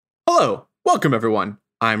Hello, welcome everyone.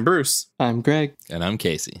 I'm Bruce. I'm Greg. And I'm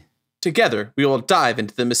Casey. Together, we will dive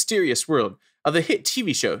into the mysterious world of the hit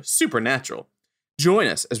TV show Supernatural. Join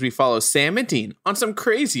us as we follow Sam and Dean on some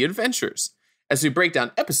crazy adventures, as we break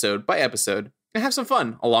down episode by episode and have some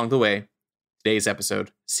fun along the way. Today's episode,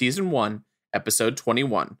 Season 1, Episode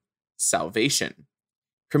 21, Salvation.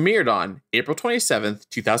 Premiered on April 27th,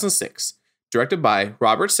 2006. Directed by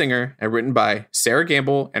Robert Singer and written by Sarah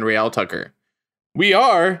Gamble and Rael Tucker. We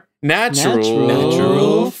are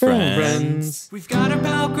Natural Friends. We've got our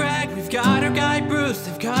pal Greg, we've got our guy Bruce,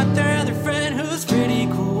 they've got their other friend who's pretty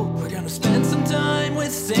cool. We're gonna spend some time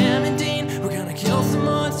with Sam and Dean. We're gonna kill some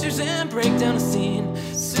monsters and break down a scene.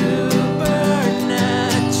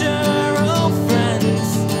 Supernatural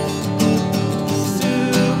Friends.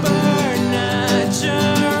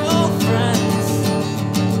 Supernatural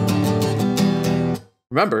Friends.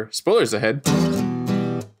 Remember, spoilers ahead.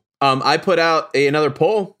 I put out another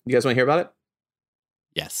poll. You guys want to hear about it?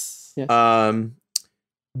 Yes.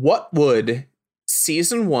 What would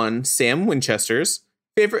Season 1 Sam Winchester's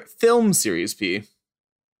favorite film series be?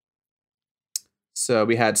 So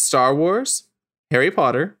we had Star Wars, Harry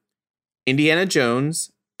Potter, Indiana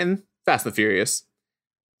Jones, and Fast and the Furious.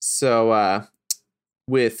 So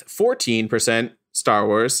with 14% Star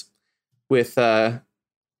Wars, with and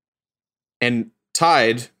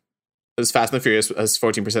tied as Fast and the Furious as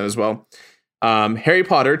 14% as well. Harry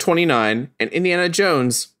Potter 29 and Indiana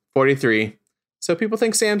Jones 43. So people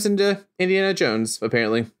think Sam's into Indiana Jones,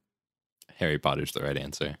 apparently. Harry Potter's the right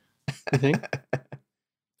answer. I think.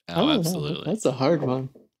 Oh, absolutely. That's a hard one.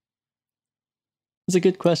 That's a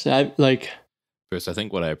good question. Bruce, I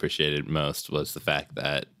think what I appreciated most was the fact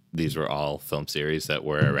that these were all film series that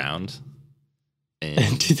were around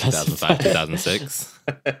in 2005, 2006.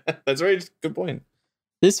 That's a very good point.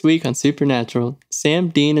 This week on Supernatural, Sam,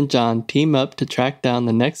 Dean, and John team up to track down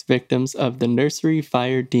the next victims of the nursery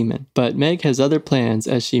fire demon. But Meg has other plans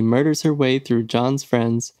as she murders her way through John's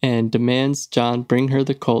friends and demands John bring her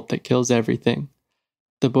the colt that kills everything.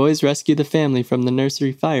 The boys rescue the family from the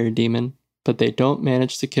nursery fire demon, but they don't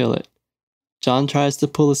manage to kill it. John tries to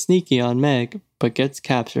pull a sneaky on Meg, but gets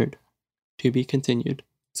captured. To be continued.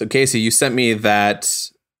 So Casey, you sent me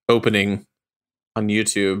that opening on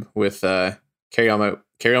YouTube with Carry On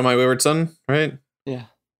My Wayward Son, right? Yeah.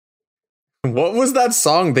 What was that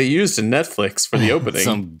song they used in Netflix for the opening?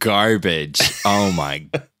 Some garbage. Oh my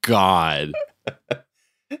God.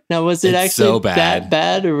 Now, was it It's actually so bad. that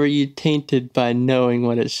bad, or were you tainted by knowing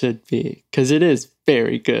what it should be? Because it is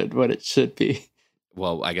very good what it should be.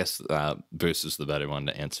 Well, I guess Bruce is the better one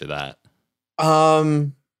to answer that.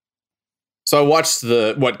 So I watched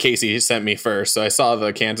what Casey sent me first. So I saw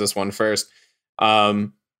the Kansas one first.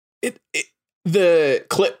 The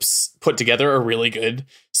clips put together are really good.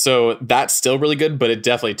 So that's still really good, but it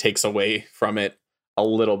definitely takes away from it a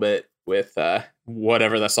little bit with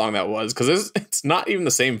whatever the song that was, because it's not even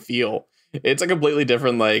the same feel. It's a completely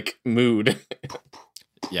different mood.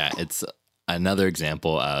 Yeah, it's another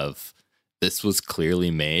example of this was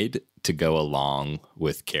clearly made to go along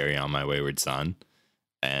with Carry On My Wayward Son.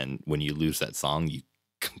 And when you lose that song, you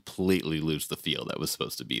completely lose the feel that was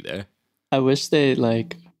supposed to be there. I wish they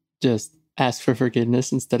just asked for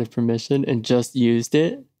forgiveness instead of permission and just used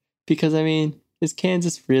it. Because, is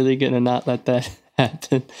Kansas really going to not let that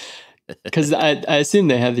happen? Because I assume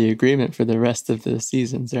they have the agreement for the rest of the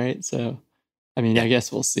seasons, right? So, I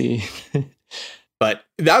guess we'll see. But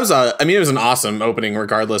that was it was an awesome opening,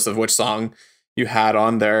 regardless of which song you had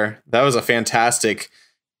on there. That was a fantastic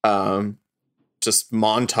just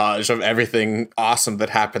montage of everything awesome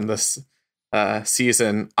that happened this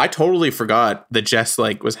season. I totally forgot that Jess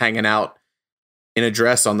was hanging out in a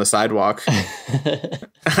dress on the sidewalk.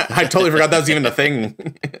 I totally forgot that was even a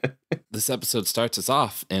thing. This episode starts us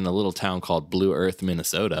off in a little town called Blue Earth,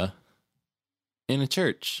 Minnesota, in a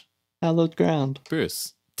church. Hallowed ground.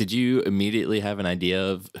 Bruce, did you immediately have an idea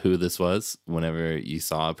of who this was whenever you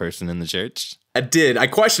saw a person in the church? I did. I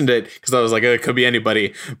questioned it because I was like, it could be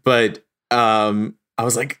anybody. But I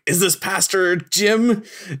was like, is this Pastor Jim?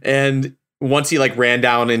 And once he ran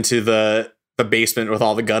down into the basement with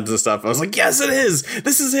all the guns and stuff, I was like, yes, it is.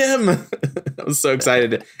 This is him. I was so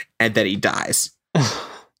excited. And then he dies.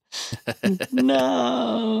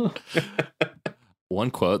 No.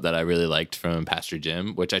 One quote that I really liked from Pastor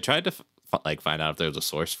Jim, which I tried to find out if there was a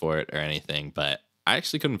source for it or anything, but I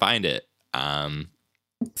actually couldn't find it.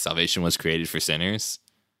 Salvation was created for sinners.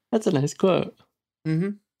 That's a nice quote. Mm-hmm.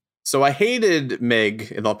 So I hated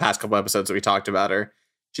Meg in the past couple episodes that we talked about her.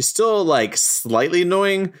 She's still slightly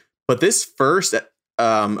annoying, but this first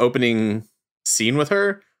opening scene with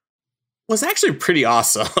her was actually pretty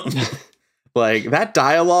awesome. Like, that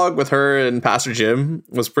dialogue with her and Pastor Jim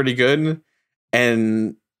was pretty good.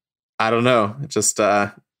 And I don't know, just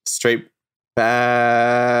straight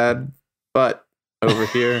bad butt over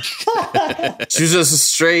here. She was just a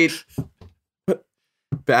straight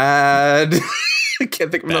bad. I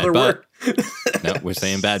can't think of another word. No, we're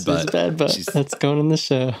saying bad butt. Bad butt. That's going in the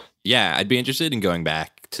show. Yeah, I'd be interested in going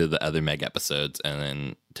back to the other Meg episodes and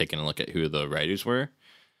then taking a look at who the writers were.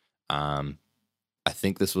 I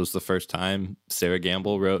think this was the first time Sarah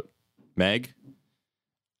Gamble wrote Meg,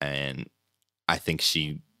 and I think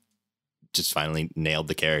she just finally nailed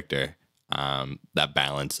the character. That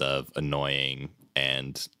balance of annoying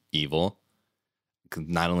and evil. 'Cause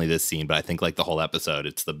not only this scene, but I think like the whole episode,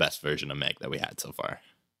 it's the best version of Meg that we had so far.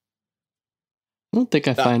 I don't think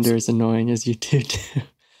I find her as annoying as you two do.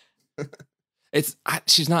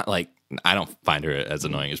 She's not like, I don't find her as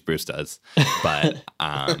annoying as Bruce does, but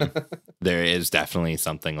there is definitely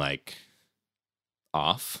something like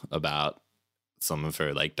off about some of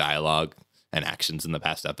her like dialogue and actions in the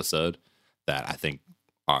past episode that I think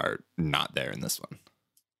are not there in this one.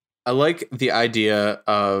 I like the idea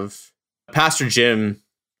of Pastor Jim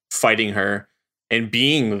fighting her and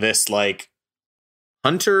being this like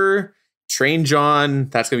hunter, train John.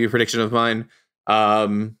 That's gonna be a prediction of mine.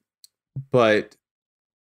 But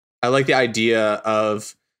I like the idea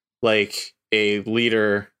of like a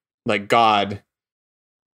leader like God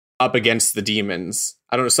up against the demons.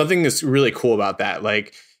 I don't know, something that's really cool about that.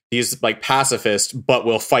 Like, he's like pacifist, but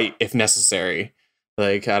will fight if necessary.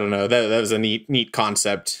 Like, I don't know, that was a neat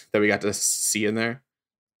concept that we got to see in there.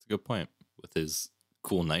 That's a good point with his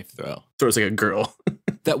cool knife throw. Throws like a girl.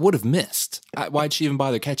 That would have missed. Why'd she even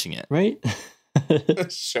bother catching it? Right?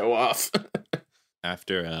 Show off.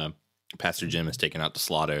 After Pastor Jim is taken out to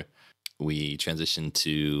slaughter, we transition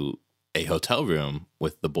to a hotel room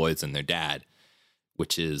with the boys and their dad,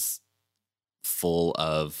 which is full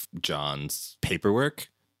of John's paperwork.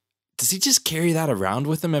 Does he just carry that around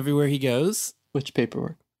with him everywhere he goes? Which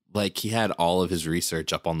paperwork? Like, he had all of his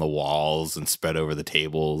research up on the walls and spread over the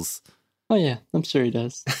tables. Oh yeah, I'm sure he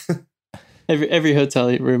does. Every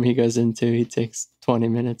hotel room he goes into, he takes 30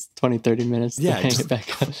 minutes to hang it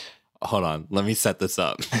back up. Hold on, let me set this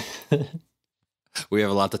up. We have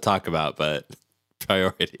a lot to talk about, but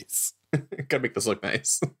priorities. Gotta make this look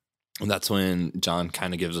nice. And that's when John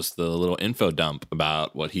kind of gives us the little info dump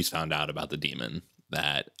about what he's found out about the demon,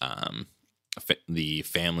 that the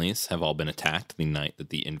families have all been attacked the night that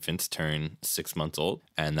the infants turn 6 months old,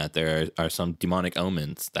 and that there are some demonic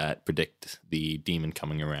omens that predict the demon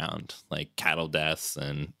coming around, like cattle deaths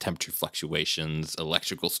and temperature fluctuations,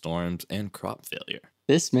 electrical storms, and crop failure.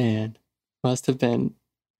 This man must have been,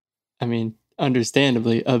 I mean,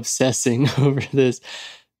 understandably obsessing over this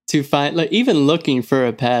to find, like, even looking for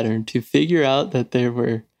a pattern to figure out that there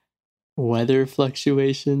were weather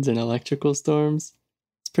fluctuations and electrical storms.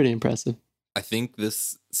 It's pretty impressive. I think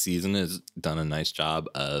this season has done a nice job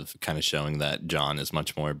of kind of showing that John is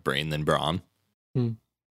much more brain than brawn.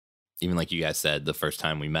 Even like you guys said, the first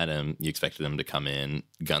time we met him, you expected him to come in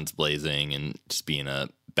guns blazing and just being a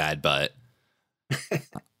bad butt.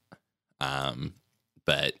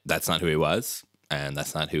 But that's not who he was, and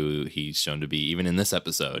that's not who he's shown to be. Even in this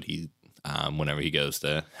episode, he whenever he goes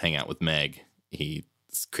to hang out with Meg, he's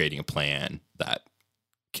creating a plan that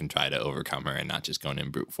can try to overcome her and not just going in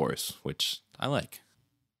brute force, which I like.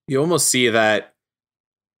 You almost see that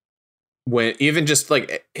when even just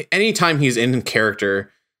like anytime he's in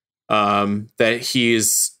character, that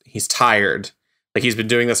he's tired. Like, he's been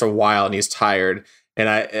doing this a while and he's tired. And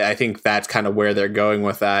I think that's kind of where they're going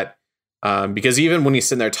with that. Because even when he's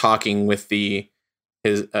sitting there talking with Sam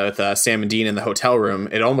and Dean in the hotel room,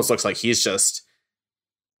 it almost looks like he's just,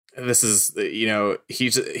 this is, you know,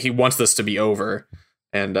 he wants this to be over.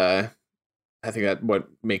 And I think that what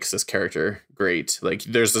makes this character great. Like,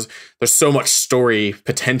 there's so much story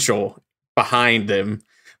potential behind them.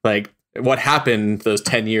 Like, what happened those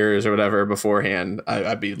 10 years or whatever beforehand,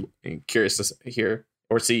 I'd be curious to hear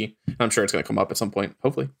or see. I'm sure it's going to come up at some point,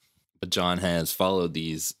 hopefully. But John has followed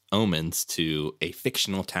these omens to a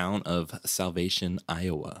fictional town of Salvation,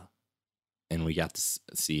 Iowa. And we got to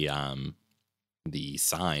see the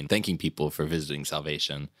sign thanking people for visiting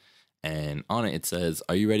Salvation. And on it says,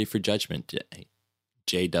 "Are you ready for Judgment Day?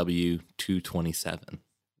 JW 227,"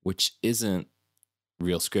 which isn't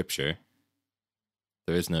real scripture.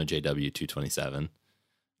 There is no JW 227.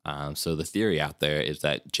 So the theory out there is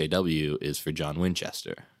that JW is for John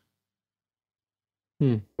Winchester.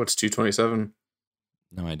 What's 227?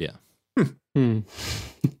 No idea. I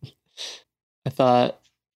thought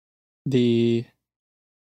the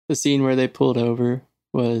scene where they pulled over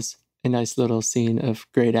was a nice little scene of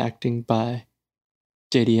great acting by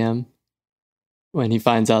JDM when he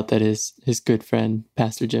finds out that his good friend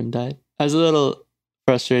Pastor Jim died. I was a little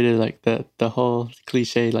frustrated, like the whole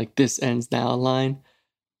cliche, like "this ends now" line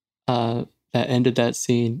that ended that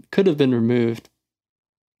scene could have been removed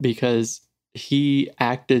because he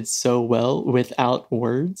acted so well without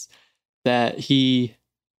words that he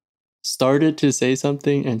started to say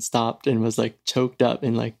something and stopped and was like choked up,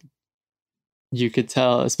 and like you could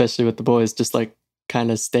tell, especially with the boys, just like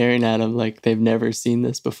kind of staring at him like they've never seen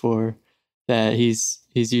this before, that he's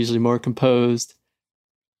usually more composed,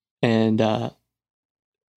 and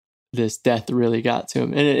this death really got to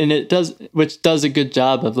him, and it does, which does a good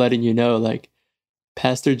job of letting you know, like,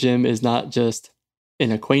 Pastor Jim is not just an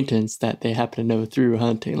acquaintance that they happen to know through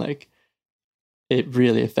hunting. Like, it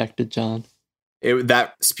really affected John.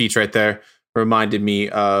 That speech right there reminded me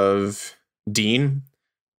of Dean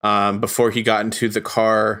before he got into the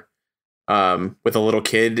car with a little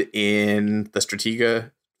kid in the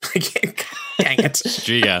Stratega. Dang it.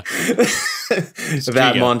 Striga.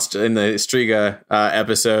 That monster in the Striga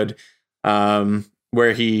episode where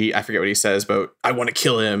I forget what he says, but I want to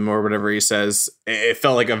kill him or whatever he says. It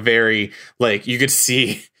felt like a very, like, you could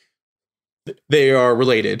see they are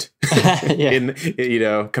related in,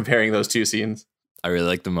 comparing those two scenes. I really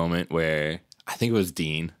like the moment where I think it was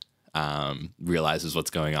Dean realizes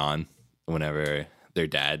what's going on whenever their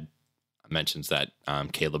dad mentions that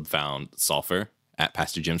Caleb found sulfur at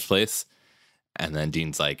Pastor Jim's place. And then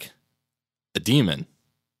Dean's like, "A demon?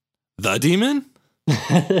 The demon?"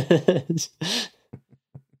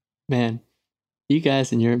 Man, you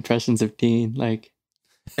guys and your impressions of Dean, like,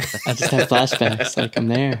 I just have flashbacks. Like, I'm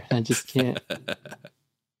there. I just can't.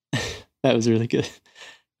 That was really good.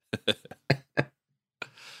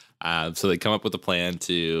 So they come up with a plan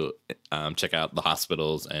to check out the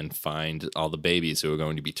hospitals and find all the babies who are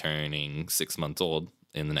going to be turning 6 months old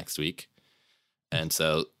in the next week. And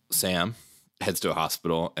so Sam heads to a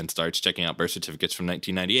hospital and starts checking out birth certificates from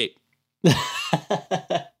 1998.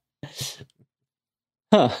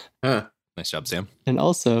 Huh. Nice job, Sam. And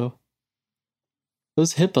also,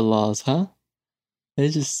 those HIPAA laws, huh? They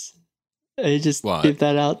just What? give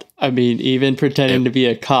that out. I mean, even pretending to be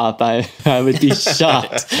a cop, I would be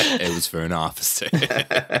shocked. It was for an officer.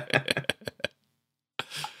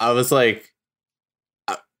 I was like,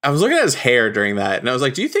 I was looking at his hair during that, and I was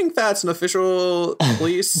like, do you think that's an official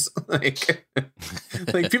police? like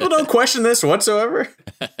people don't question this whatsoever.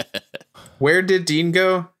 Where did Dean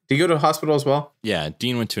go? Did he go to a hospital as well? Yeah,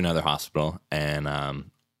 Dean went to another hospital and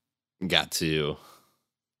got to,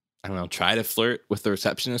 I don't know, try to flirt with the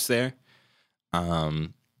receptionist there.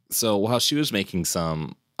 So while she was making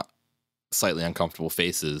some slightly uncomfortable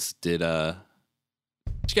faces, did you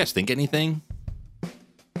guys think anything?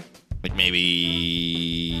 Like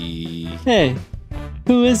maybe... Hey,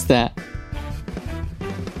 who is that?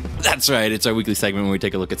 That's right, it's our weekly segment where we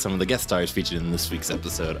take a look at some of the guest stars featured in this week's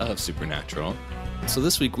episode of Supernatural. So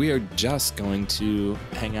this week we are just going to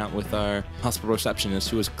hang out with our hospital receptionist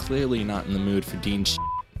who is clearly not in the mood for Dean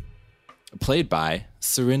played by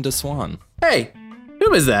Serinda Swan. Hey,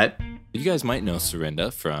 who is that? You guys might know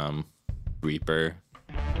Serinda from Reaper,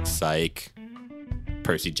 Psych,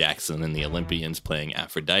 Percy Jackson and the Olympians playing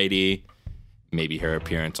Aphrodite, maybe her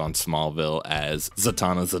appearance on Smallville as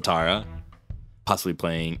Zatanna Zatara, possibly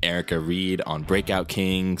playing Erica Reed on Breakout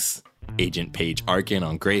Kings, Agent Paige Arkin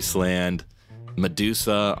on Graceland,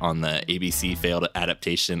 Medusa on the ABC failed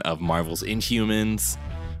adaptation of Marvel's Inhumans,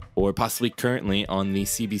 or possibly currently on the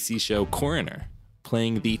CBC show Coroner,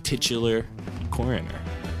 playing the titular coroner.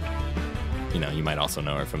 You know, you might also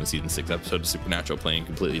know her from the season 6 episode of Supernatural, playing a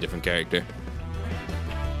completely different character.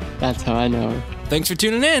 That's how I know her. Thanks for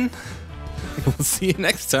tuning in. We'll see you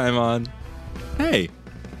next time on Hey,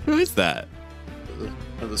 who is that?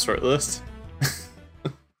 The short list.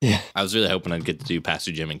 Yeah. I was really hoping I'd get to do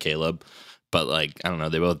Pastor Jim and Caleb, but like, I don't know,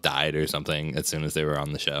 they both died or something as soon as they were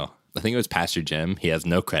on the show. I think it was Pastor Jim. He has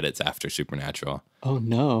no credits after Supernatural. Oh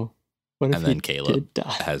no. What if And then he Caleb did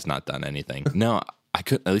die? has not done anything. No, I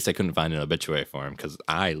couldn't find an obituary for him because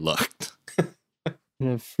I looked. In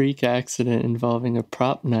a freak accident involving a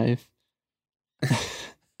prop knife.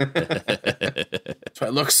 That's why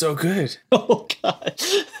it looks so good. Oh god.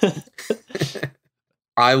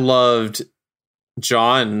 I loved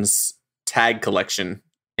John's tag collection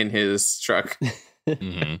in his truck.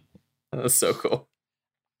 Mm-hmm. That was so cool.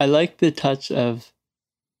 I like the touch of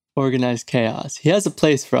organized chaos. He has a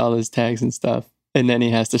place for all his tags and stuff, and then he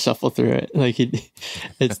has to shuffle through it. Like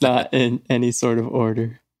it's not in any sort of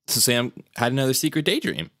order. So Sam had another secret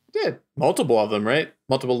daydream. Yeah, multiple of them, right?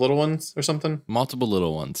 Multiple little ones or something. Multiple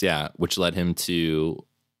little ones, yeah, which led him to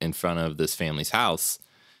in front of this family's house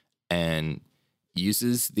and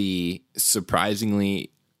uses the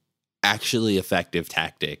surprisingly actually effective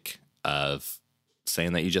tactic of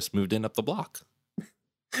saying that you just moved in up the block.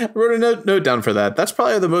 I wrote a note down for that. That's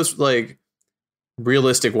probably the most like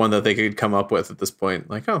realistic one that they could come up with at this point.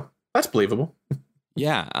 Like, oh, that's believable.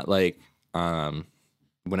 Yeah, like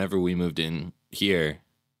whenever we moved in here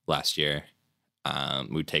last year,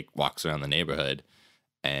 we'd take walks around the neighborhood,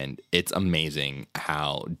 and it's amazing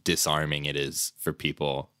how disarming it is for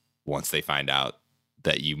people once they find out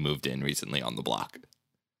that you moved in recently on the block.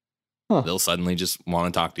 Huh. They'll suddenly just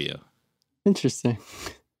want to talk to you. Interesting.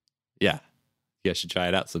 Yeah. You guys should try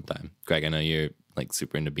it out sometime. Greg, I know you're like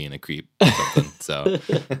super into being a creep or something. So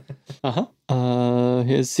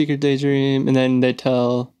his secret daydream, and then they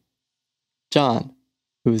tell John,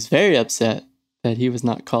 who was very upset that he was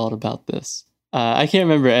not called about this. I can't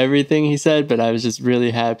remember everything he said, but I was just really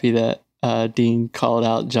happy that Dean called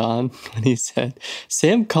out John when he said,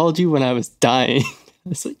 "Sam called you when I was dying." I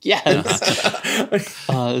was like, yes.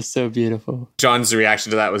 Oh, it was so beautiful. John's reaction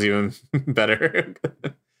to that was even better.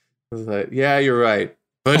 I was like, yeah, you're right.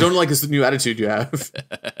 But I don't like this new attitude you have.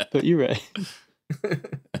 But you're right.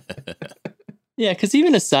 Yeah, because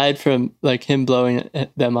even aside from like him blowing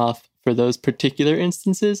them off for those particular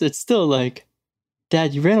instances, it's still like,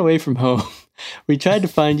 Dad, you ran away from home. We tried to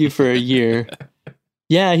find you for a year.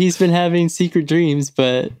 Yeah, he's been having secret dreams,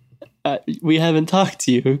 but we haven't talked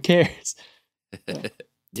to you. Who cares?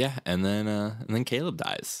 Yeah, and then Caleb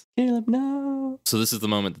dies. Caleb, no. So this is the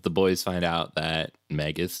moment that the boys find out that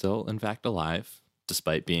Meg is still, in fact, alive,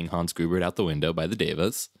 despite being Hans Grubered out the window by the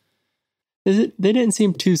Devas. They didn't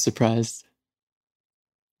seem too surprised.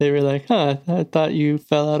 They were like, huh, I thought you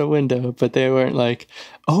fell out a window. But they weren't like,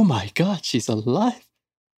 oh my God, she's alive.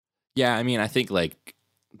 Yeah, I mean, I think like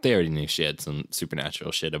they already knew she had some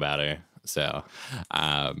supernatural shit about her. So,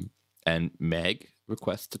 and Meg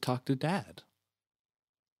requests to talk to Dad.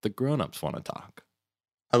 The grown-ups want to talk.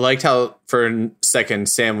 I liked how for a second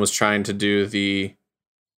Sam was trying to do the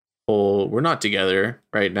whole "we're not together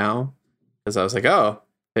right now," because I was like, "Oh,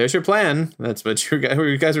 there's your plan. That's what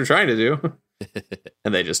you guys were trying to do,"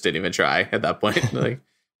 and they just didn't even try at that point. Like,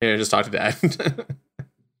 here, just talk to Dad.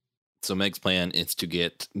 So Meg's plan is to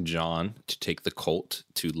get John to take the Colt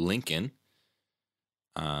to Lincoln,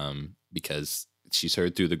 because she's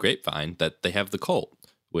heard through the grapevine that they have the Colt,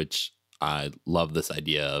 which I love this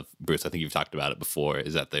idea of, Bruce, I think you've talked about it before,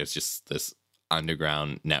 is that there's just this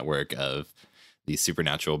underground network of these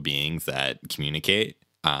supernatural beings that communicate.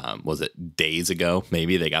 Was it days ago?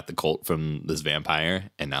 Maybe they got the Colt from this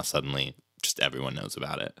vampire, and now suddenly just everyone knows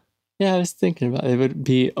about it. Yeah, I was thinking about it. It would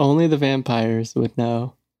be only the vampires would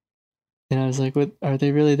know. And I was like, what, are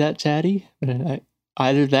they really that chatty? But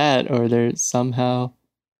either that or they're somehow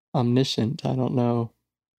omniscient. I don't know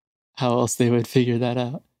how else they would figure that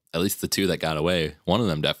out. At least the two that got away, one of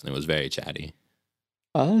them definitely was very chatty.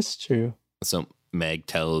 Oh, that's true. So Meg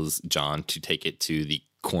tells John to take it to the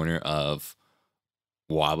corner of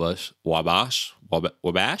Wabash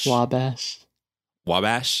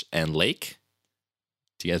and Lake.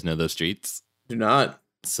 Do you guys know those streets? Do not.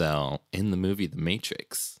 So in the movie The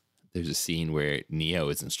Matrix, there's a scene where Neo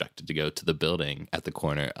is instructed to go to the building at the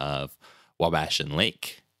corner of Wabash and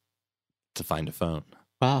Lake to find a phone.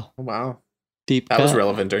 Wow. Oh, wow. Deep That cut. was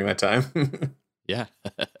relevant during that time. Yeah.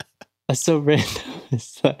 That's so random.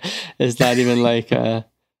 It's not even like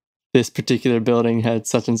this particular building had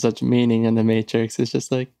such and such meaning in the Matrix. It's just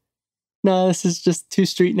like, no, this is just two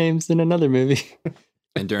street names in another movie.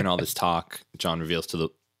 And during all this talk, John reminds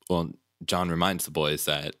the boys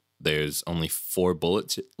that there's only 4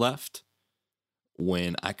 bullets left,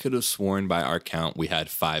 when I could have sworn by our count we had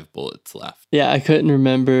 5 bullets left. Yeah, I couldn't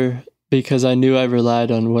remember because I knew I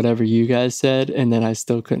relied on whatever you guys said, and then I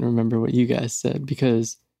still couldn't remember what you guys said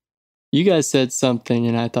because you guys said something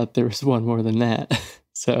and I thought there was one more than that.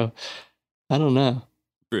 So, I don't know.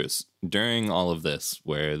 Bruce, during all of this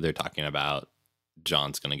where they're talking about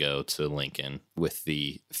John's going to go to Lincoln with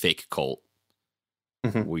the fake Colt,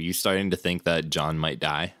 were you starting to think that John might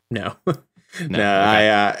die? No. No,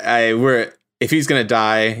 Okay. If he's gonna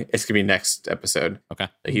die, it's gonna be next episode. Okay.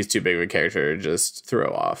 He's too big of a character to just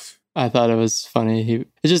throw off. I thought it was funny.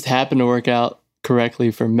 It just happened to work out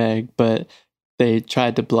correctly for Meg, but they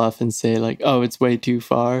tried to bluff and say like, "Oh, it's way too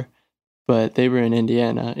far." But they were in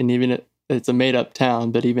Indiana, and even it's a made-up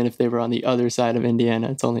town. But even if they were on the other side of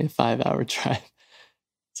Indiana, it's only a 5-hour drive.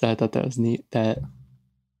 So I thought that was neat that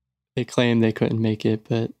they claimed they couldn't make it,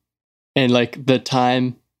 and like the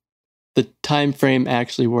time frame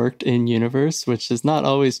actually worked in universe, which is not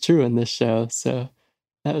always true in this show. So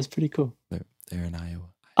that was pretty cool. They're in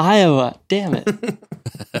Iowa. Iowa. Damn it.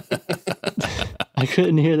 I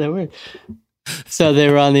couldn't hear that word. So they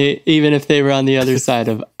were even if they were on the other side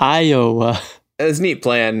of Iowa. It's a neat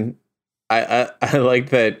plan. I like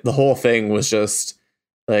that the whole thing was just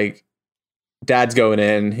like Dad's going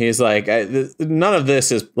in. He's like, none of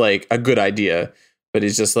this is like a good idea, but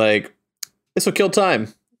he's just like, this will kill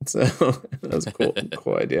time. So that's a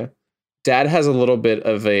cool idea. Dad has a little bit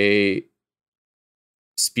of a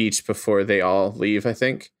speech before they all leave, I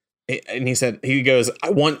think. And he goes,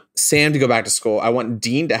 I want Sam to go back to school. I want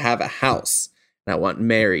Dean to have a house. And I want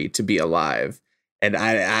Mary to be alive. And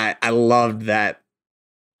I loved that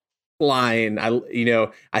line.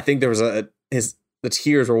 I think there was the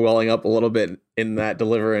tears were welling up a little bit in that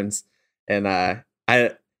deliverance. And I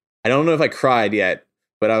don't know if I cried yet,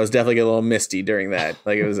 but I was definitely getting a little misty during that.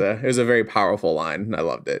 Like it was a very powerful line. And I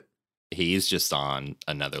loved it. He's just on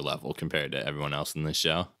another level compared to everyone else in this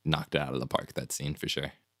show. Knocked it out of the park, that scene for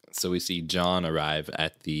sure. So we see John arrive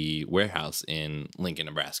at the warehouse in Lincoln,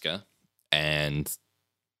 Nebraska, and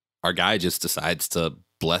our guy just decides to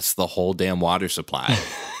bless the whole damn water supply.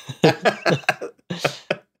 That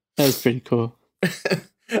was pretty cool.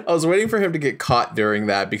 I was waiting for him to get caught during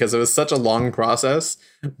that because it was such a long process,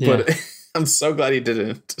 but I'm so glad he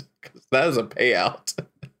didn't, because that is a payout.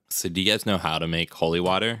 So do you guys know how to make holy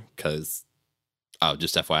water? Because,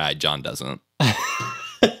 just FYI, John doesn't.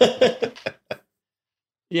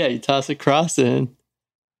 Yeah, you toss a cross in,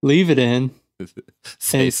 leave it in,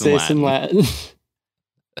 say and say some Latin.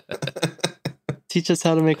 Teach us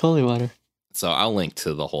how to make holy water. So I'll link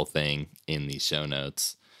to the whole thing in the show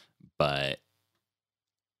notes, but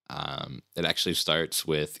it actually starts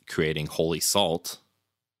with creating holy salt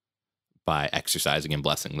by exercising and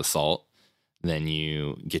blessing the salt. Then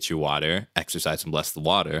you get your water, exercise and bless the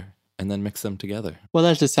water, and then mix them together. Well,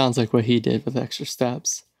 that just sounds like what he did with extra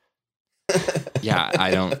steps. Yeah,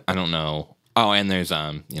 I don't know. Oh, and there's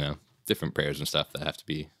different prayers and stuff that have to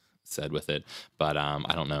be said with it, but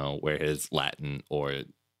I don't know where his Latin or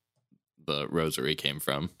the rosary came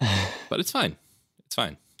from. But it's fine. It's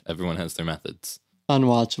fine. Everyone has their methods.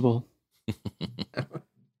 Unwatchable.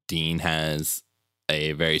 Dean has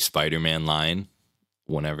a very Spider-Man line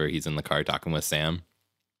whenever he's in the car talking with Sam.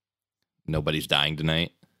 Nobody's dying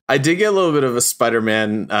tonight. I did get a little bit of a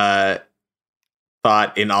Spider-Man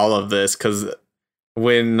thought in all of this, because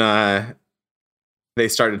when they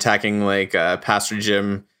start attacking like Pastor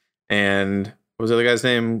Jim and what was the other guy's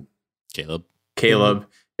name? Caleb. Mm-hmm.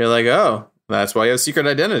 You're like, oh, that's why you have secret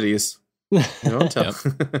identities. You don't tell.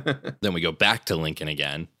 Then we go back to Lincoln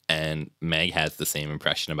again, and Meg has the same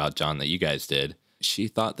impression about John that you guys did. She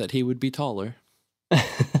thought that he would be taller.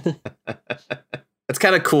 It's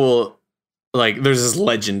kind of cool. Like there's this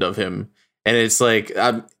legend of him, and it's like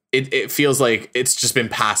it feels like it's just been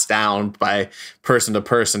passed down by person to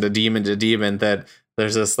person, to demon, that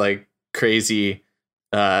there's this like crazy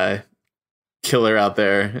killer out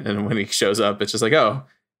there, and when he shows up, it's just like, oh,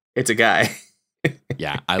 it's a guy.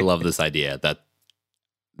 Yeah, I love this idea that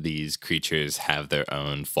these creatures have their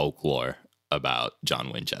own folklore about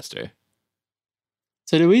John Winchester.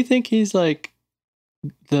 So do we think he's like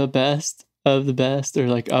the best of the best, or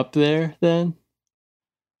like up there then?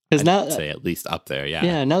 Because now, I'd say at least up there, yeah.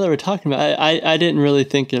 Yeah, now that we're talking about it, I didn't really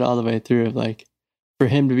think it all the way through of like, for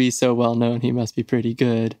him to be so well known, he must be pretty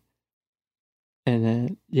good. And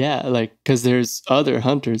then, yeah, like, because there's other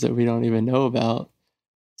hunters that we don't even know about.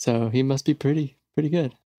 So he must be pretty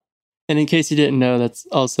good. And in case you didn't know, that's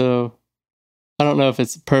also, I don't know if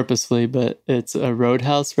it's purposefully, but it's a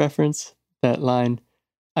Roadhouse reference. That line,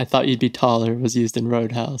 I thought you'd be taller, was used in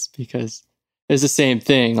Roadhouse because it's the same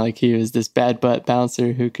thing. Like he was this bad butt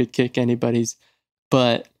bouncer who could kick anybody's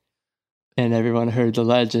butt, and everyone heard the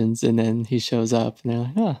legends, and then he shows up and they're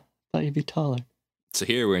like, oh, I thought you'd be taller. So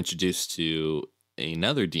here we're introduced to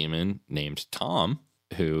another demon named Tom,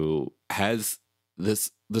 who has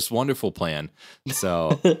this wonderful plan.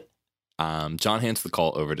 So John hands the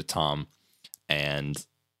cult over to Tom, and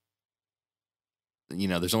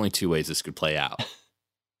there's only two ways this could play out.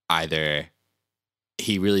 Either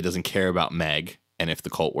he really doesn't care about Meg, and if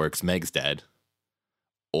the cult works, Meg's dead.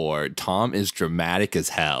 Or Tom is dramatic as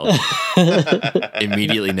hell,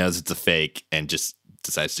 immediately knows it's a fake, and just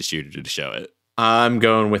decides to shoot her to show it. I'm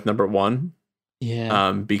going with number one.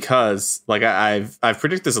 Yeah. Because like I've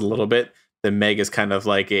predicted this a little bit, that Meg is kind of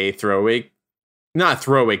like a not a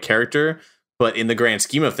throwaway character, but in the grand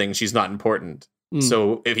scheme of things, she's not important.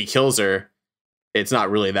 So if he kills her, it's not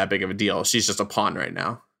really that big of a deal. She's just a pawn right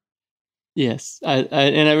now. Yes. I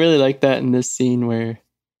really like that in this scene where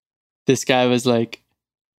this guy was like,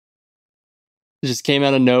 just came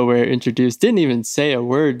out of nowhere, introduced, didn't even say a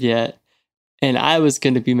word yet. And I was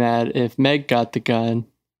going to be mad if Meg got the gun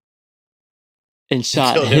and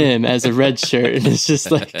shot Killed him. him as a red shirt. And it's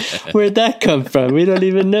just like, where'd that come from? We don't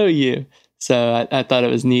even know you. So I thought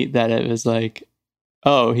it was neat that it was like,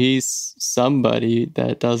 oh, he's somebody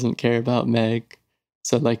that doesn't care about Meg.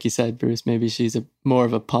 So like you said, Bruce, maybe she's more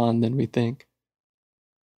of a pawn than we think.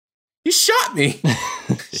 You shot me.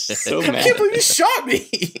 So I mad. can't believe you shot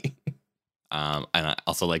me. And I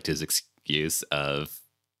also liked his excuse of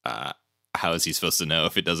how is he supposed to know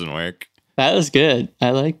if it doesn't work? That was good. I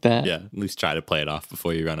like that. Yeah, at least try to play it off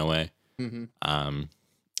before you run away. Mm-hmm.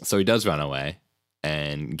 So he does run away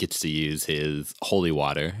and gets to use his holy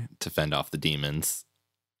water to fend off the demons.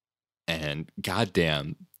 And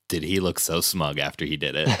goddamn, did he look so smug after he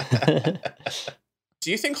did it. Do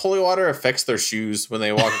you think holy water affects their shoes when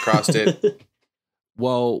they walk across it?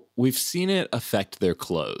 Well, we've seen it affect their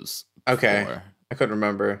clothes. Okay. before. I couldn't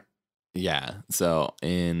remember. Yeah. So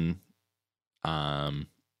in Phantom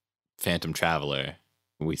Traveler,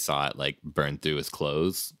 we saw it like burn through his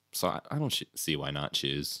clothes. So I don't see why not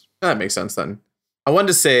shoes. That makes sense then. I wanted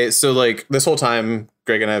to say, so like this whole time,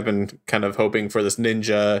 Greg and I have been kind of hoping for this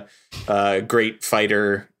ninja, great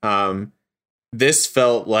fighter. This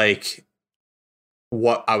felt like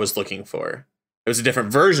what I was looking for. It was a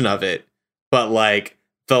different version of it, but like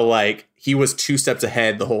he was 2 steps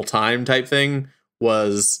ahead the whole time type thing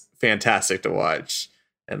was fantastic to watch.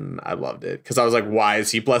 And I loved it because I was like, why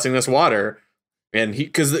is he blessing this water? And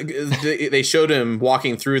because they showed him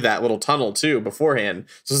walking through that little tunnel too beforehand.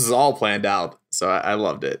 So this is all planned out. So I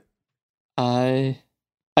loved it. I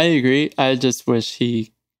agree. I just wish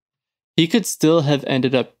he could still have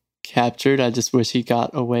ended up captured. I just wish he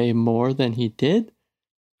got away more than he did.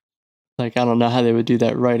 Like, I don't know how they would do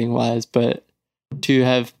that writing wise, but to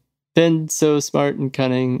have been so smart and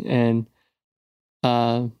cunning and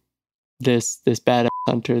this badass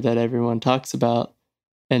hunter that everyone talks about,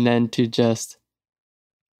 and then to just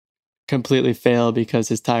completely fail because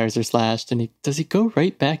his tires are slashed, and does he go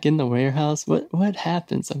right back in the warehouse? What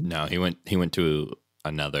happens? No, he went to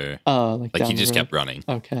another. Oh, Like down he the just road. kept running.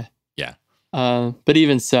 Okay. Yeah. But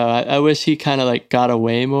even so, I wish he kind of like got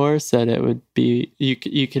away more, so that it would be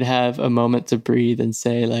you could have a moment to breathe and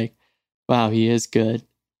say like, "Wow, he is good."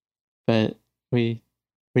 But we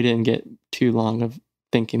didn't get too long of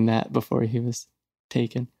thinking that before he was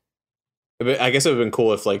taken. I guess it would have been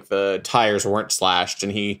cool if like the tires weren't slashed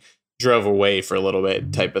and he drove away for a little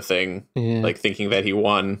bit type of thing, Yeah, like thinking that he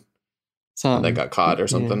won and something. then got caught or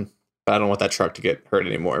something. But I don't want that truck to get hurt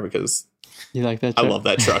anymore because You like that? I Truck? love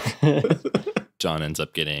that truck. John ends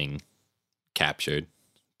up getting captured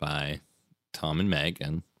by Tom and Meg,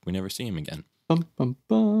 and we never see him again. Bum, bum,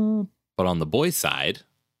 bum. But on the boys' side,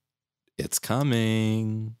 it's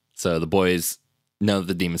coming. So the boys know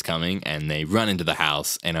the demon's coming, and they run into the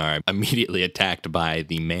house and are immediately attacked by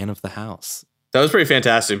the man of the house. That was pretty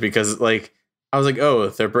fantastic because like I was like, oh,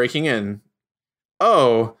 they're breaking in.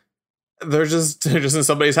 Oh, they're just in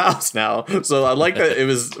somebody's house now. So I like that it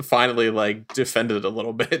was finally like defended a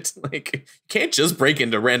little bit. Like you can't just break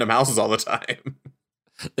into random houses all the time.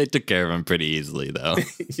 They took care of him pretty easily, though.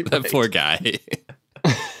 That Right. poor guy.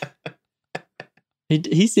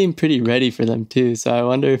 He seemed pretty ready for them too. So I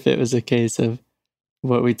wonder if it was a case of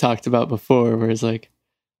what we talked about before, where it's like,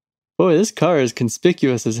 boy, this car is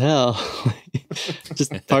conspicuous as hell.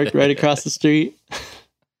 Just parked right across the street.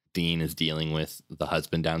 Dean is dealing with the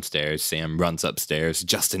husband downstairs. Sam runs upstairs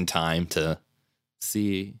just in time to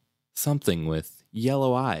see something with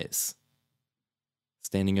yellow eyes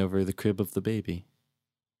standing over the crib of the baby.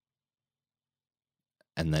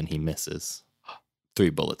 And then he misses. 3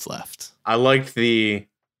 bullets left. I liked when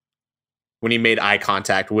he made eye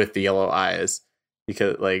contact with the yellow eyes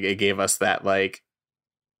because like it gave us that like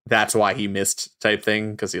that's why he missed type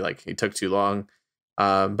thing because he took too long.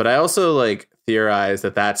 But I also like theorize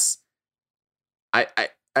that that's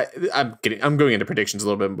I'm going into predictions a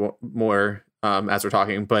little bit more as we're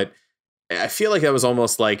talking, but I feel like that was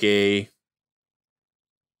almost like I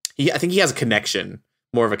think he has a connection,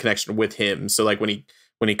 more of a connection with him. So like when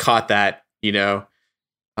he caught that,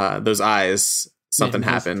 those eyes, something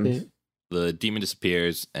happened. The demon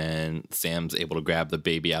disappears, and Sam's able to grab the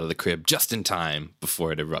baby out of the crib just in time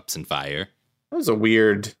before it erupts in fire. That was a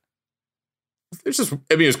weird. It's just, I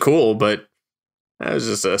mean, it was cool, but that was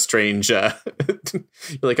just a strange. You're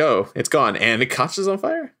like, oh, it's gone, and it catches on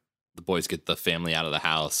fire. The boys get the family out of the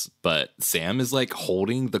house, but Sam is like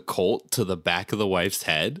holding the colt to the back of the wife's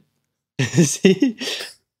head. Is he?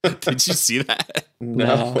 Did you see that?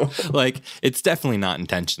 No. Like, it's definitely not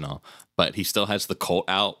intentional, but he still has the colt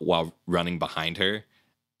out while running behind her.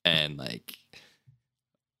 And like,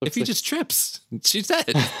 if he like- just trips, she's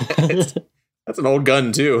dead. That's an old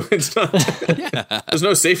gun too. It's not. Yeah. There's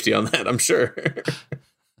no safety on that, I'm sure.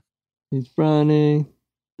 He's running.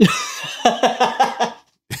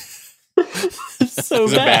 So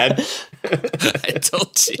Is it bad. I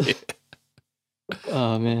told you.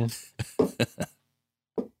 Oh man.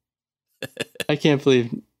 I can't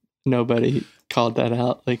believe nobody called that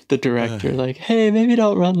out. Like the director, like, hey, maybe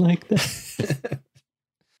don't run like that.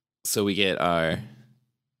 So we get our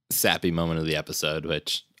sappy moment of the episode,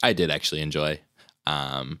 which I did actually enjoy,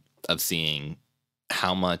 of seeing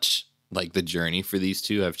how much like the journey for these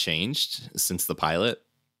two have changed since the pilot.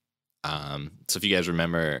 So if you guys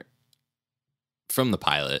remember from the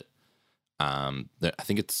pilot, I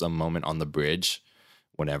think it's a moment on the bridge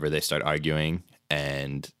whenever they start arguing,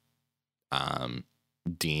 and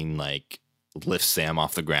Dean like lifts Sam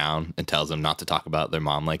off the ground and tells him not to talk about their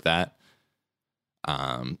mom like that.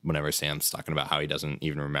 Whenever Sam's talking about how he doesn't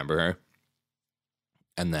even remember her.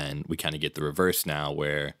 And then we kind of get the reverse now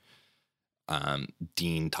where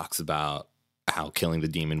Dean talks about how killing the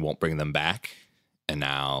demon won't bring them back. And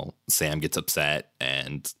now Sam gets upset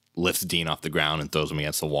and lifts Dean off the ground and throws him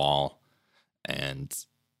against the wall. And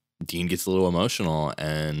Dean gets a little emotional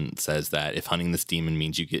and says that if hunting this demon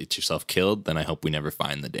means you get yourself killed, then I hope we never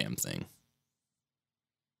find the damn thing.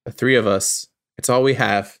 The three of us. It's all we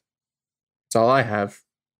have. It's all I have.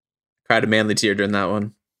 Cried a manly tear during that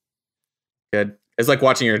one. Good. It's like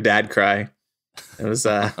watching your dad cry. It was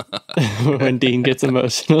When Dean gets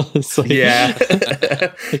emotional, it's like, yeah.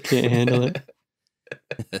 I can't handle it.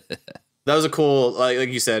 That was a cool, like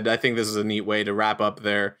you said, I think this is a neat way to wrap up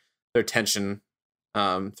their tension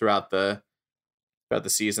throughout the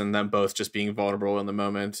season, them both just being vulnerable in the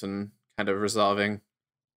moment and kind of resolving a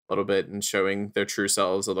little bit and showing their true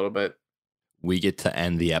selves a little bit. We get to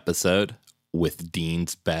end the episode with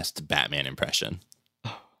Dean's best Batman impression.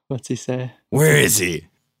 What's he say? Where is he?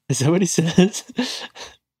 Is that what he says?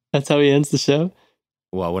 That's how he ends the show?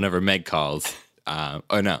 Well, whenever Meg calls,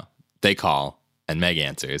 or no, they call and Meg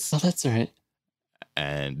answers. Oh, that's right.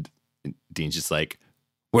 And Dean's just like,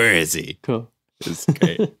 where is he? Cool. It's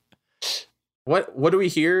great. What do we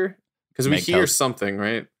hear? Because we Meg hear tells- something,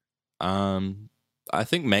 right? I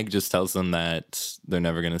think Meg just tells them that they're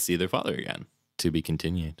never going to see their father again. To be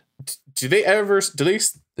continued.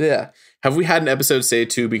 Yeah. Have we had an episode say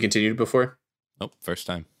to be continued before? Nope, first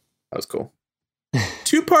time. That was cool.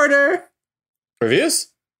 Two-parter. Reviews?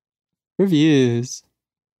 Reviews.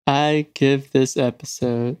 I give this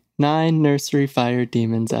episode 9 nursery fire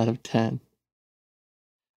demons out of 10.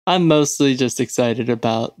 I'm mostly just excited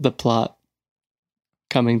about the plot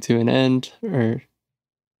coming to an end, or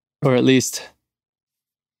at least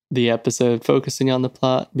the episode focusing on the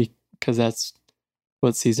plot, because that's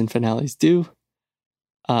what season finales do.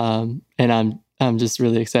 And I'm just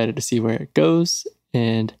really excited to see where it goes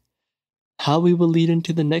and how we will lead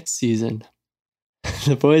into the next season.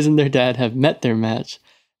 The boys and their dad have met their match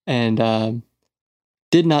and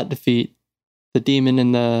did not defeat the demon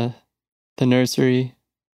in the nursery,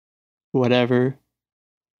 whatever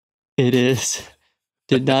it is.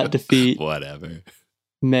 Did not defeat Whatever.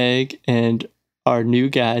 Meg and our new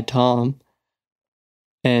guy, Tom.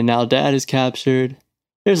 And now dad is captured.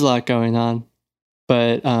 There's a lot going on.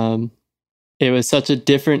 But it was such a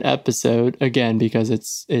different episode, again, because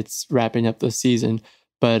it's wrapping up the season.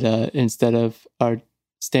 But instead of our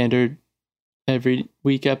standard every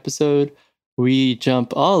week episode, we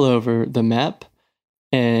jump all over the map.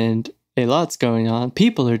 And a lot's going on.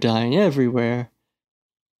 People are dying everywhere.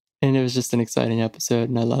 And it was just an exciting episode,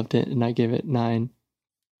 and I loved it. And I give it 9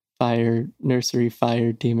 nursery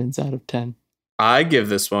fire demons out of 10. I give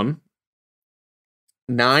this one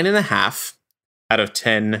 9.5 out of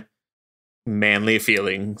 10 manly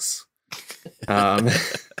feelings.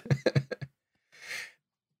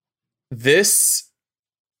 This,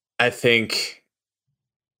 I think,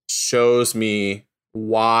 shows me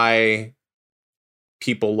why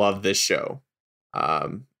people love this show.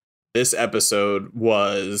 This episode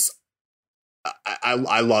was,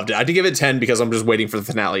 I loved it. I did give it 10 because I'm just waiting for the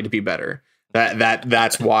finale to be better.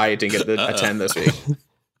 That's why it didn't get a 10 this week.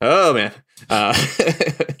 Oh man.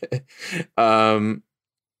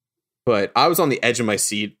 But I was on the edge of my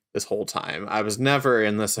seat this whole time. I was never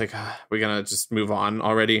in this like, we're gonna just move on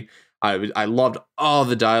already. I loved all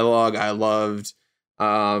the dialogue. I loved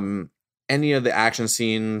any of the action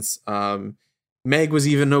scenes. Meg was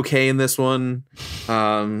even okay in this one.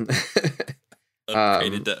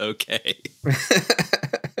 Upgraded to okay.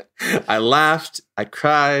 I laughed. I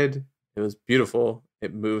cried. It was beautiful.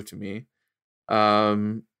 It moved me.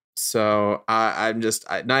 So I'm just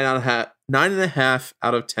 9.5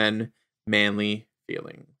 out of 10 manly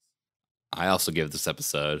feelings. I also give this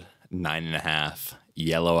episode 9.5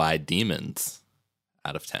 yellow-eyed demons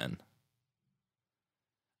out of 10.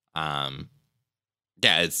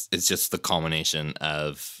 Yeah, it's just the culmination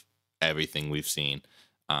of everything we've seen.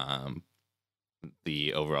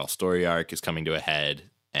 The overall story arc is coming to a head,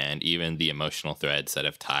 and even the emotional threads that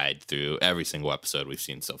have tied through every single episode we've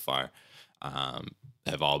seen so far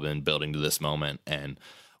have all been building to this moment. And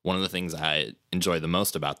one of the things I enjoy the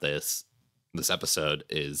most about this episode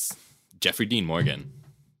is Jeffrey Dean Morgan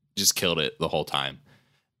just killed it the whole time.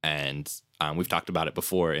 And we've talked about it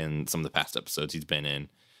before in some of the past episodes he's been in.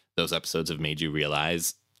 Those episodes have made you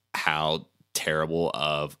realize how terrible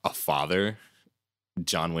of a father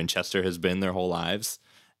John Winchester has been their whole lives,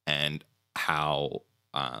 and how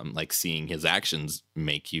like seeing his actions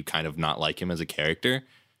make you kind of not like him as a character.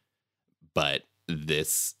 But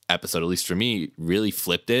this episode, at least for me, really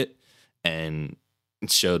flipped it and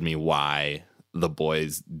showed me why the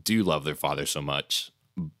boys do love their father so much,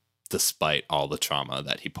 despite all the trauma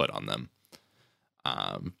that he put on them.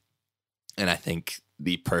 And I think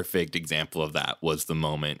the perfect example of that was the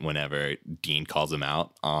moment whenever Dean calls him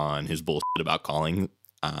out on his bullshit about calling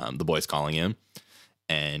the boys calling him,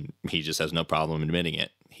 and he just has no problem admitting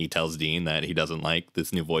it. He tells Dean that he doesn't like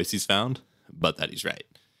this new voice he's found, but that he's right.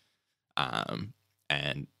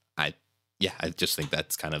 And I just think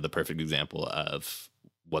that's kind of the perfect example of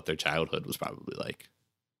what their childhood was probably like.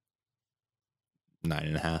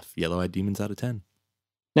 9.5 yellow-eyed demons out of 10.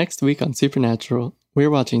 Next week on Supernatural, we're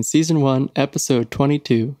watching Season 1, Episode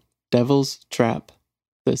 22, Devil's Trap,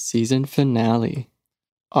 the season finale.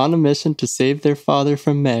 On a mission to save their father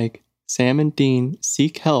from Meg, Sam and Dean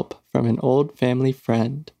seek help from an old family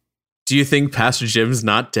friend. Do you think Pastor Jim's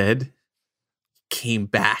not dead? Came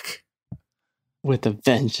back. With a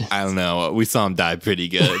vengeance. I don't know. We saw him die pretty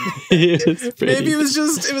good. Maybe it was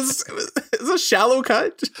a shallow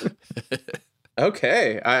cut.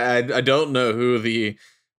 Okay. I don't know who the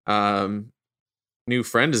new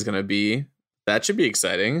friend is going to be. That should be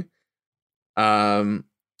exciting. My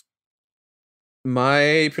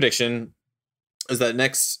prediction is that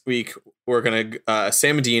next week we're going to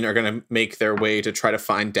Sam and Dean are going to make their way to try to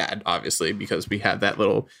find Dad, obviously, because we had that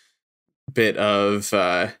little bit of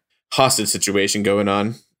hostage situation going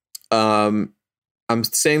on. I'm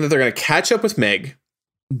saying that they're going to catch up with Meg,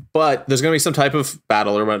 but there's going to be some type of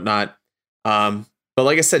battle or whatnot. But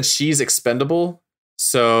like I said, she's expendable.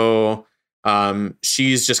 So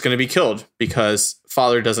she's just going to be killed because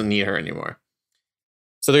Father doesn't need her anymore.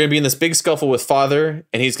 So they're going to be in this big scuffle with Father,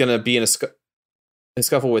 and he's going to be in a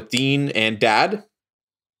scuffle with Dean and Dad.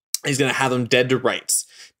 He's going to have them dead to rights.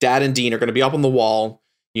 Dad and Dean are going to be up on the wall.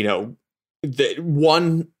 You know, the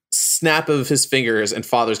one snap of his fingers and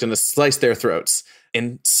Father's going to slice their throats.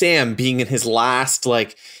 And Sam, being in his last,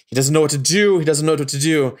 like, he doesn't know what to do. He doesn't know what to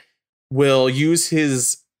do. Will use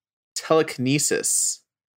his telekinesis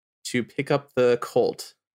to pick up the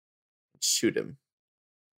Colt and shoot him.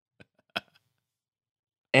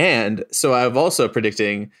 And so I'm also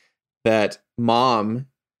predicting that Mom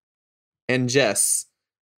and Jess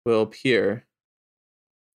will appear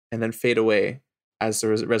and then fade away as a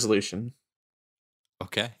resolution.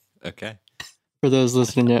 Okay. For those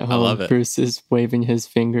listening at home, Bruce is waving his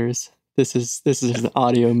fingers. This is an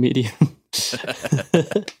audio medium.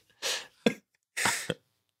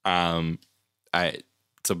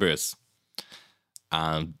 So Bruce,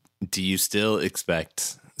 do you still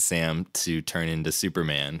expect Sam to turn into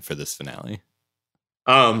Superman for this finale?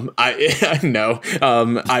 I know.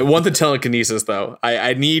 I want the telekinesis though.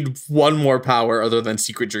 I need one more power other than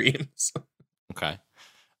secret dreams. Okay.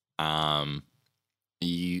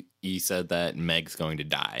 You said that Meg's going to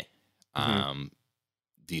die. Mm-hmm.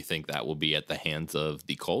 Do you think that will be at the hands of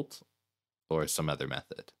the cult or some other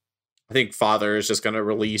method? I think Father is just going to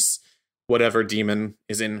release whatever demon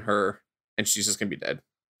is in her, and she's just going to be dead.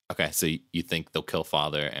 Okay, so you think they'll kill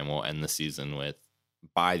Father, and we'll end the season with,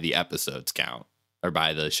 by the episodes count, or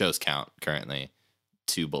by the show's count currently,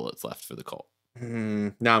 2 bullets left for the cult.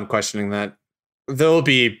 Now I'm questioning that. There'll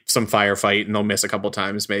be some firefight, and they'll miss a couple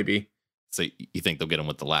times, maybe. So you think they'll get him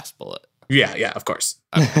with the last bullet? Yeah, of course.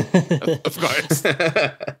 Of course.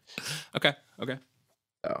 Okay.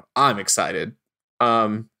 So I'm excited.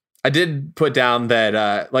 I did put down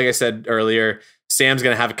that, like I said earlier, Sam's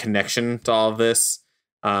going to have a connection to all of this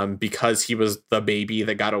because he was the baby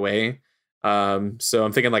that got away. So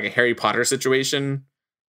I'm thinking like a Harry Potter situation.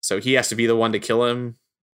 So he has to be the one to kill him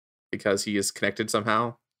because he is connected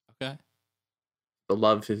somehow. Okay. The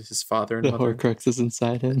love of his father and the mother. Horcrux is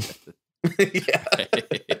inside him. Yeah.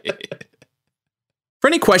 For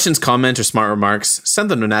any questions, comments, or smart remarks,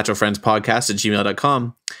 send them to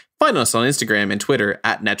naturalfriendspodcast@gmail.com. Find us on Instagram and Twitter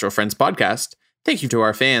 @naturalfriendspodcast. Thank you to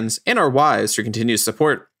our fans and our wives for continued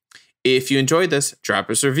support. If you enjoyed this, drop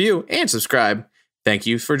us a review and subscribe. Thank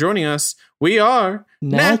you for joining us. We are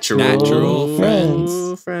Natural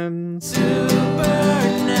Friends. Friends.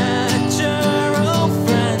 Supernatural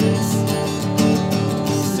friends.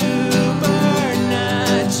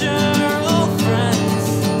 Supernatural friends.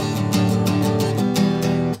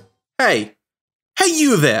 Hey,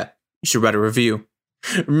 you there. You should write a review.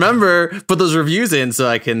 Remember, put those reviews in so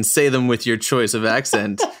I can say them with your choice of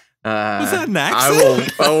accent. Was that an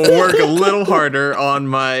accent? I will work a little harder on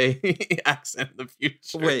my accent in the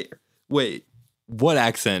future. Wait. What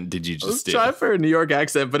accent did you I was just do? trying for a New York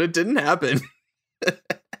accent, but it didn't happen. It's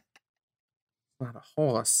not a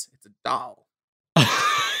horse, it's a doll.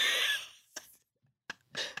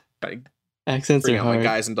 Trying to Accents bring are out my hard.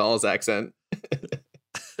 guys and dolls accent.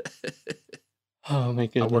 Oh my I'll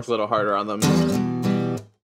goodness. work a little harder on them.